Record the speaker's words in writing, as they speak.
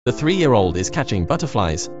The 3-year-old is catching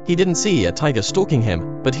butterflies. He didn't see a tiger stalking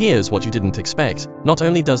him, but here's what you didn't expect. Not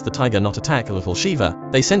only does the tiger not attack little Shiva,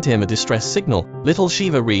 they sent him a distress signal. Little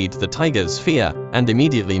Shiva read the tiger's fear and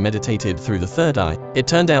immediately meditated through the third eye. It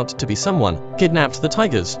turned out to be someone kidnapped the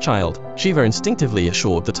tiger's child. Shiva instinctively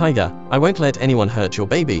assured the tiger, "I won't let anyone hurt your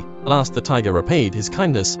baby." Last, the tiger repaid his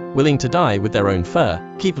kindness, willing to die with their own fur.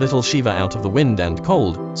 Keep little Shiva out of the wind and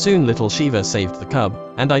cold. Soon little Shiva saved the cub,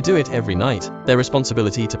 and I do it every night. Their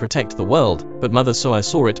responsibility to protect the world, but Mother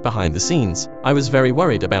saw it behind the scenes. I was very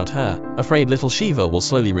worried about her, afraid little Shiva will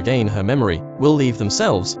slowly regain her memory, will leave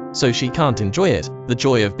themselves, so she can't enjoy it, the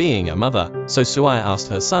joy of being a mother. So Suaya asked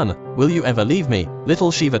her son, "Will you ever leave me?"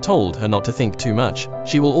 Little Shiva told her not to think too much.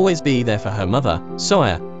 She will always be there for her mother.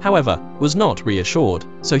 Suaya, however, was not reassured,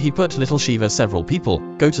 so he put little Shiva several people,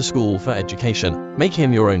 go to school for education, make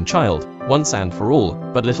him your own child, once and for all.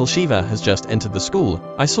 But little Shiva has just entered the school.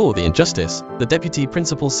 I saw the injustice. The deputy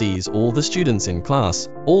principal sees all the students in class,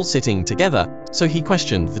 all sitting together, so he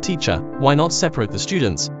questioned the teacher, "Why not separate the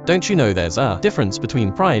students? Don't you know there's a difference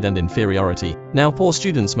between pride and inferiority? Now poor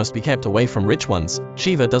students must be kept away from rich ones."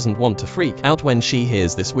 Shiva doesn't want to freak out when she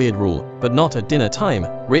hears this weird rule, but not at dinner time.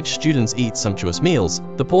 Rich students eat sumptuous meals.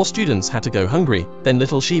 The poor students had to go hungry. Then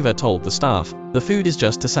little Shiva told the staff, "The food is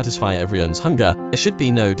just to satisfy everyone's hunger. There should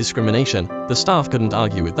be no discrimination." The staff couldn't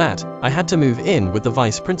argue with that. I had to move in with the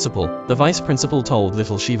vice principal. The vice principal told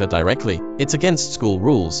little Shiva directly, "It's against school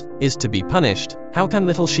rules, is to be punished." How can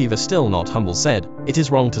little Shiva still not humble said, "It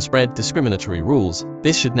is wrong to spread discriminatory rules.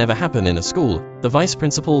 This should never happen in a school." The vice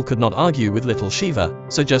principal could not argue with little Shiva,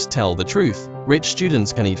 so just tell the truth. Rich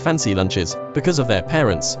students can eat fancy lunches because of their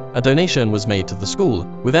parents. A donation was made to the school.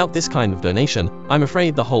 Without this kind of donation, I'm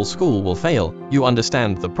afraid the whole school will fail. You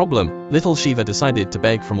understand the problem? Little Shiva decided to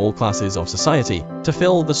beg from all classes of society to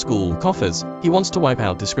fill the school coffers. He wants to wipe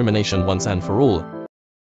out discrimination once and for all.